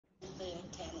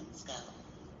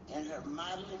and her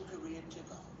modeling career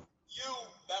took off. You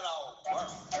better work.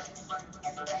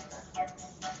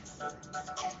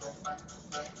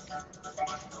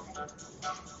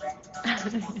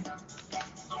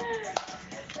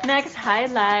 Next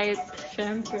highlight,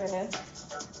 syempre.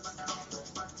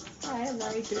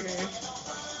 Highlighter.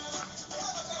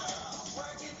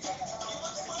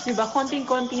 Diba,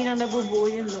 konting-konti nang nabubuo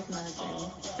yung look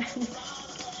natin.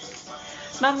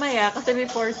 Mamaya, kasi may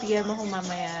 4 p.m. ako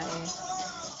mamaya eh.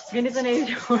 Ganito na yung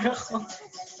itsura ko.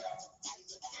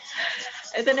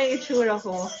 Ito na yung itsura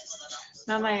ko.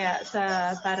 Mamaya,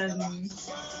 sa parang,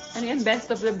 ano yun,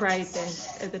 best of the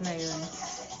brightest. Ito na yun.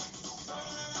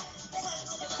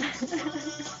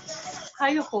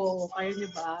 Kayo ko, kayo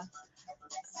diba?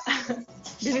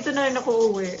 Ganito na rin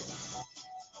ako uwi.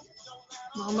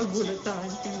 Baka magulat sa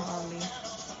akin si mami.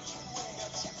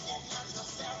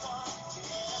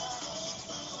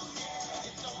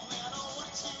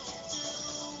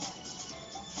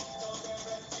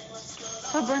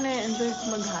 Sobrang na-enjoy ko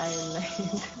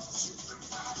mag-highlight.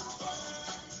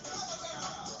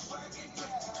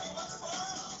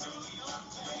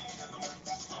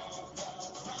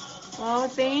 Wow,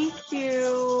 thank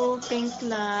you. Pink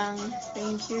lang.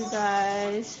 Thank you,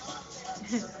 guys.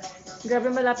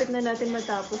 Grabe, malapit na natin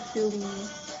matapos yung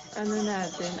ano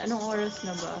natin. Anong oras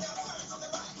na ba?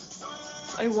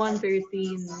 Ay,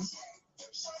 1:13.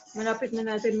 Malapit na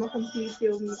natin ma-complete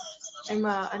yung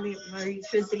ma-reach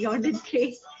yung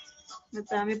 300K.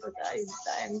 Matami pa tayo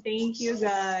time. Thank you,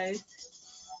 guys.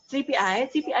 Sleepy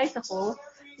eyes? Sleepy eyes ako?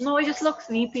 No, I just look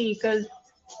sleepy because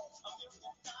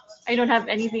I don't have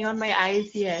anything on my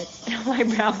eyes yet. My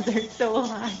brows are so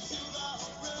high.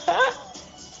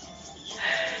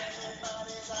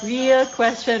 Real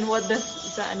question, what does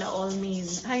sana all mean?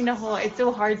 Ay nako, it's so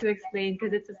hard to explain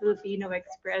because it's a Filipino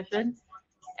expression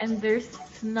and there's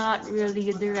not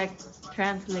really a direct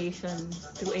translation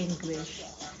to English.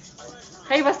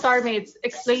 Hey, ba Starmates,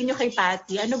 explain nyo kay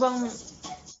Patty. Ano bang,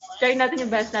 try natin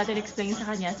yung best natin explain sa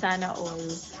kanya, sana all.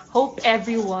 Hope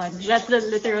everyone. That's the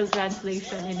literal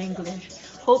translation in English.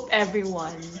 Hope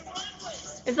everyone.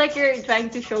 It's like you're trying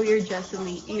to show your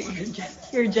jealousy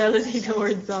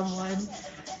towards someone.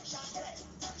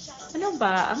 Ano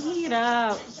ba? Ang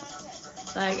hirap.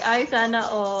 Like, ay, sana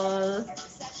all.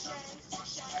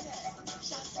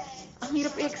 Ang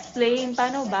hirap i-explain.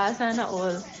 Paano ba? Sana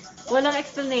all. Walang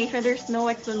explanation. There's no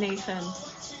explanation.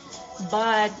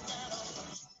 But,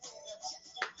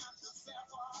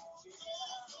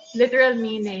 literal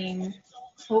meaning,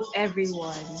 hope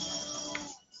everyone.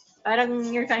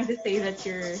 Parang you're trying to say that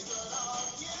you're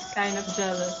kind of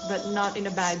jealous, but not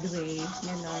in a bad way.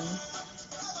 Ganon.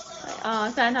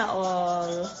 Sana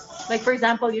all. Like, for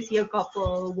example, you see a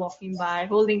couple walking by,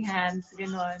 holding hands,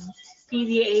 ganon,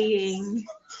 PDAing,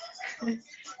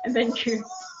 and then you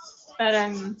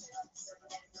parang,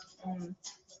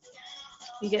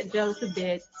 you get jealous a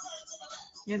bit,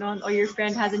 you know, or your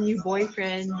friend has a new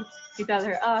boyfriend, you tell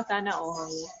her, sana all.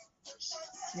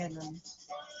 Ganon.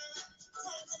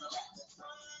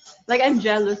 Like, I'm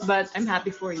jealous, but I'm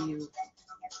happy for you.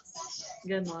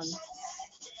 Ganon.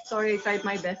 Sorry, I tried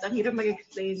my best. Ang hirap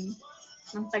mag-explain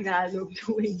ng Tagalog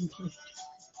to English.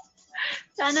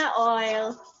 Sana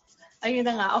oil. Ayun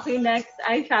na nga. Okay, next.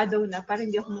 Eyeshadow na. Para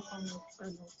hindi ako mukhang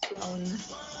clown.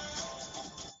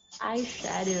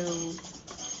 Eyeshadow.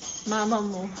 Mama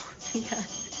mo. Yan.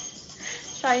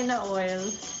 China oil.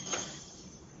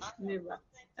 Diba?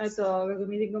 Ito,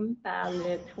 gagamitin kong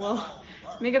palette. Wow.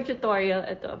 Makeup tutorial.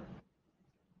 Ito.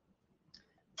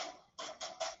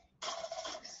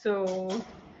 So,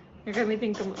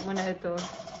 gagamitin ko muna ito.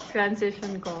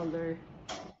 Transition color.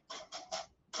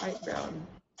 Light brown.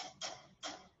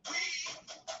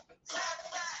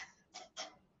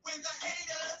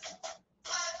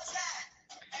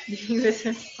 This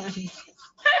is fun.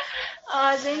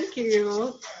 Thank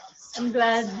you. I'm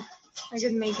glad I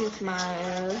could make you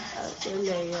smile. Okay,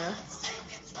 Leia.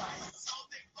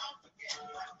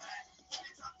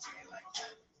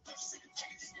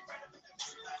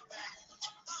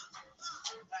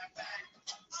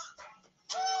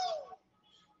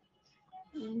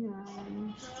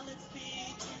 Ayan.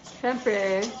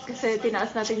 Siyempre, kasi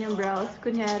tinaas natin yung brows,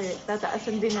 kunyari,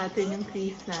 tataasan din natin yung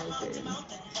crease natin.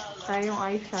 Tayong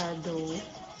eyeshadow.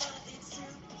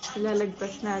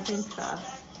 Ilalagpas natin sa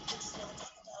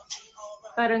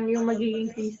parang yung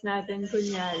magiging crease natin,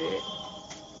 kunyari,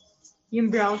 yung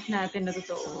brows natin na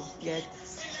totoo. Gets?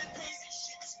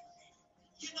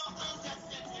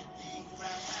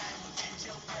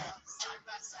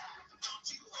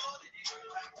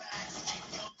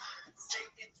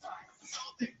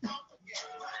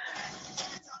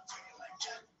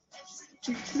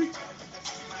 Hirap.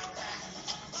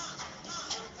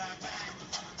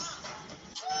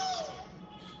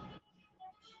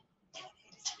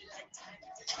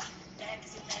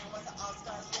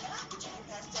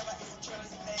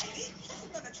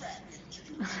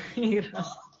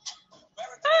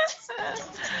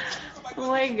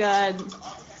 Oh my God.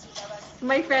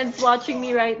 My friends watching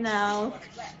me right now.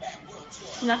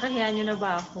 Nakahiya niyo na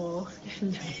ba ako?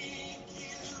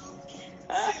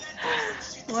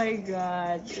 Oh my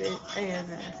God. Wait, ayan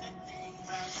na.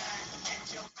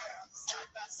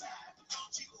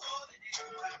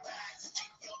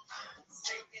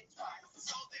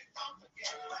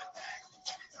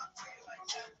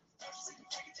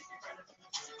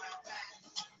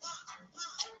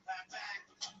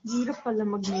 Hirap pala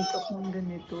mag-makeup ng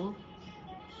ganito.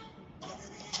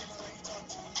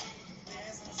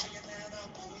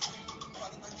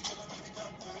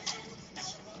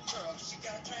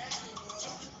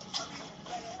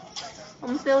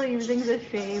 I'm still using the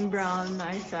same brown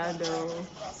eyeshadow,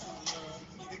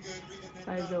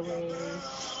 by the way.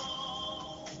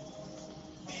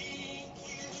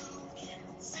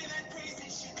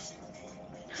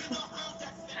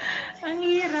 Ang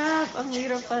hirap! Ang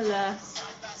hirap pala.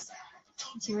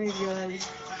 Oh my God.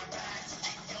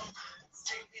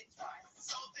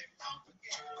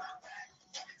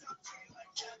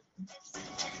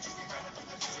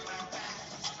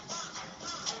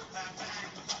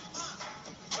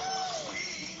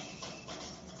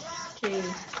 Okay.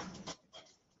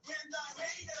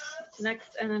 Next,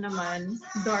 ano naman,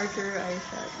 darker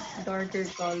eyeshadow. Darker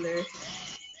color.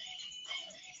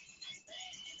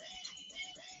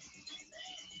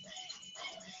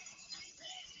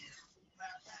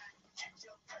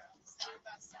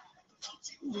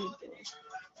 Dito.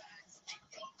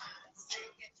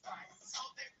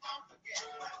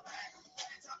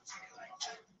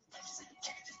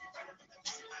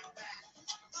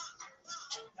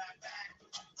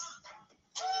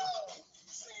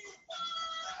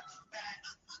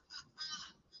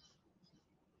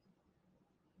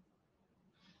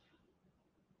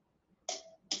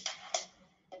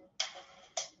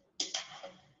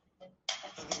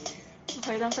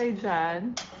 Okay lang kayo dyan.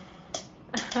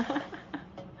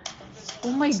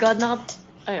 Oh my God,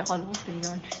 Ay, akala ko sa'yo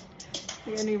yun.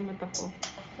 Ay, ano yung mata ko?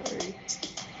 Sorry.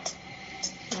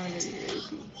 Not ready.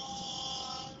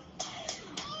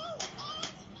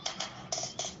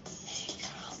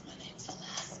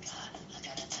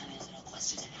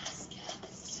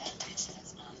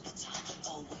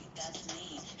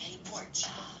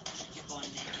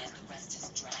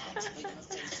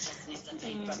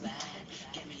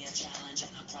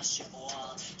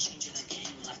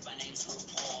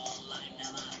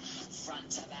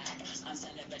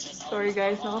 Sorry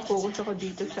guys, nakafocus ako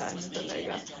dito sa ano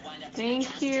talaga. Thank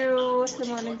you sa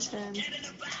mga nag-send.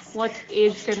 What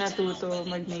age ka natuto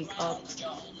mag-makeup?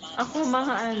 Ako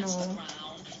mga ano,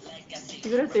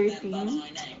 siguro 13.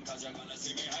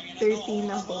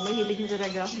 13 ako. Mahilig na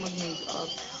talaga ako mag-makeup.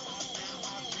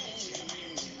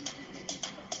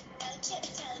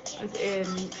 As in,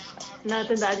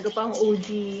 natandaan ko pa ang OG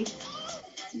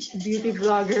beauty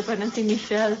vlogger pa ng si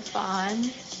Michelle Fan.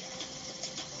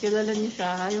 Kilala niyo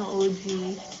siya, yung OG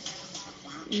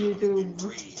YouTube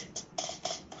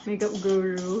makeup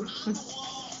guru.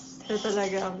 Siya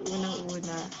talaga ang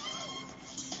unang-una.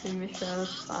 Si Michelle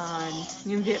Fan.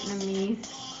 Yung Vietnamese.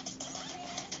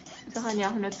 Sa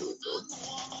kanya ako natuto.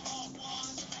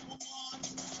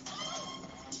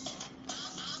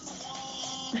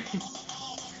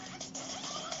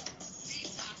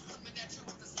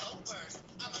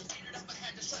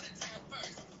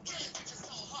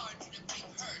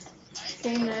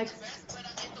 Okay, next.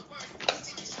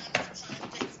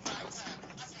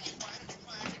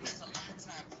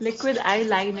 Liquid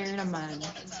eyeliner naman.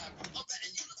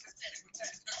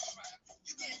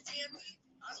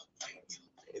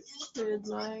 Liquid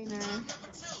liner.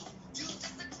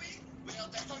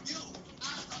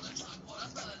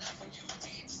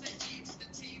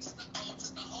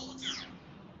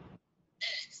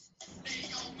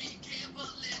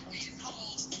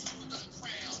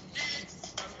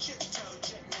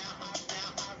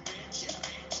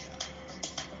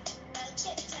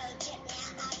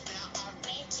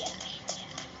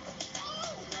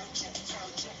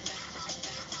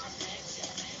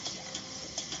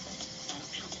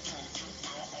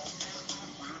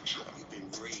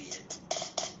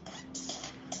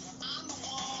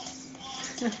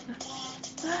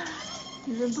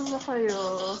 Ganito ba kayo?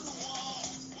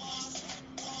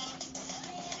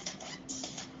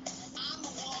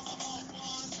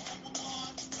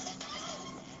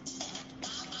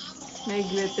 May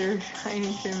glitter,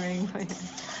 shiny shimmering pa yan.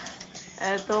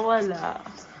 Eto wala.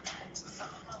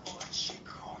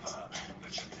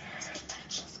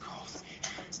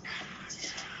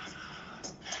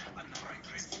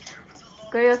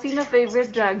 Kaya sino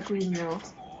favorite drag queen nyo?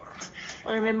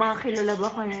 Or may mga kilala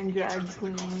ba kayong drag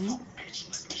queen?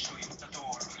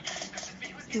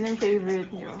 Sino yung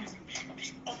favorite nyo?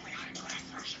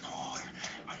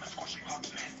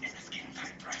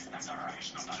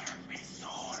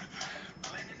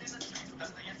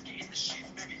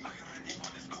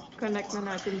 Connect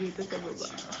na natin dito sa baba.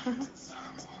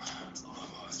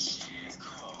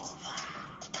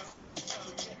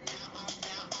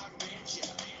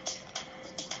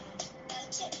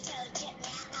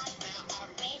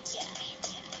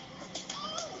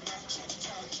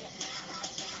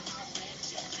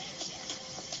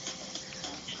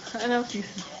 Ano?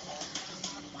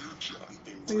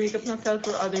 Mag-makeup ng self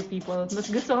for other people. Mas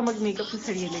gusto ko mag-makeup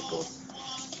sa sarili ko.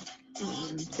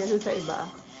 Kaysa sa iba.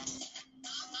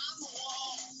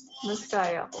 Mas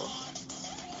kaya ko.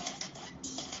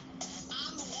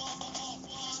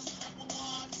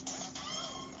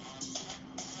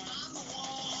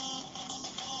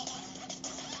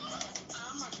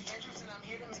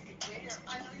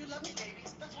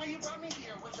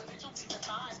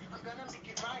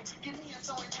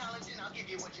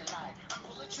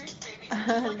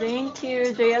 Thank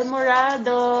you, JL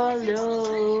Morado.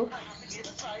 Hello.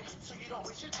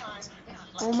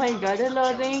 Oh my god,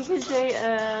 hello. Thank you,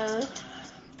 JL.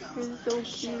 You're so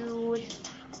cute.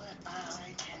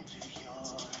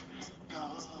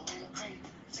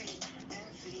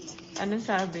 Ano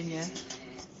sabi niya?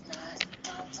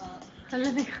 Hala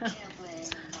ka.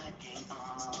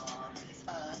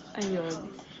 Ayun.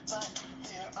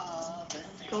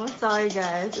 Kumusta kayo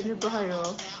guys? Ano ba kayo?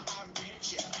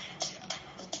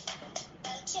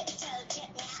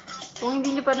 Kung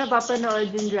hindi niyo pa napapanood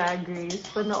yung Drag Race,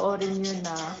 panoorin niyo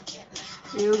na.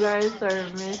 You guys are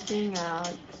missing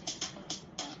out.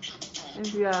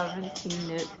 If you haven't seen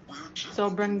it.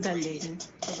 Sobrang galing.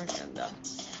 Sobrang ganda.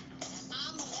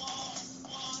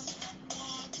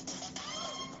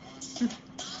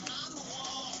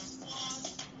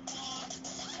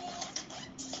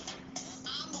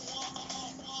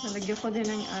 Nalagyan ko din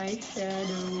ng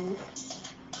eyeshadow.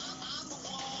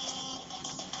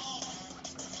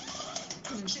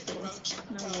 Ito,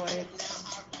 na white.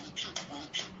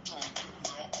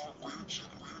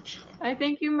 Ay,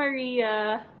 thank you,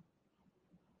 Maria.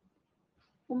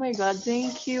 Oh my God,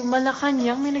 thank you.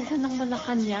 Malacanang. May nagsan ng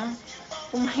Malacanang.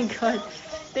 Oh my God.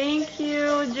 Thank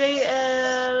you,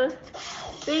 JL.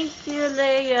 Thank you,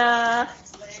 Leia.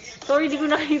 Sorry, di ko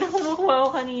nakita kumukuha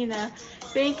ko kanina.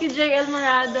 Thank you, JL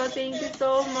Morado. Thank you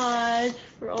so much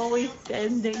for always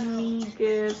sending me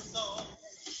gifts.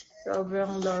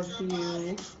 Sobrang love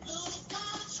you.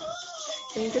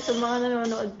 Thank you sa mga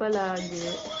nanonood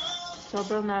palagi.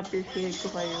 Sobrang na-appreciate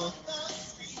ko kayo.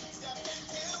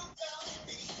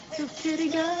 So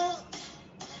pretty girl.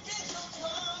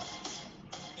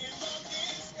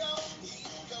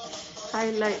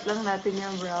 Highlight lang natin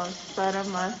yung brows para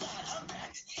mas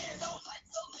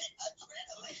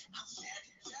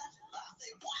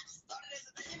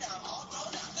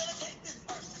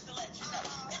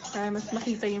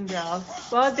makita yung brows.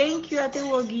 Well, thank you, Ate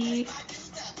Woggy.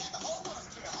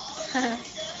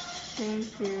 Thank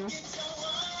you.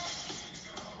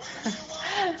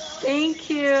 Thank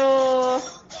you.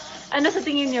 Ano sa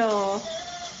tingin nyo?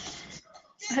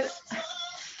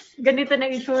 Ganito na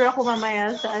itsura ko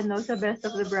mamaya sa sa Best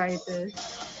of the Brightest.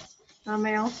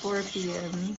 Mamayang 4 p.m.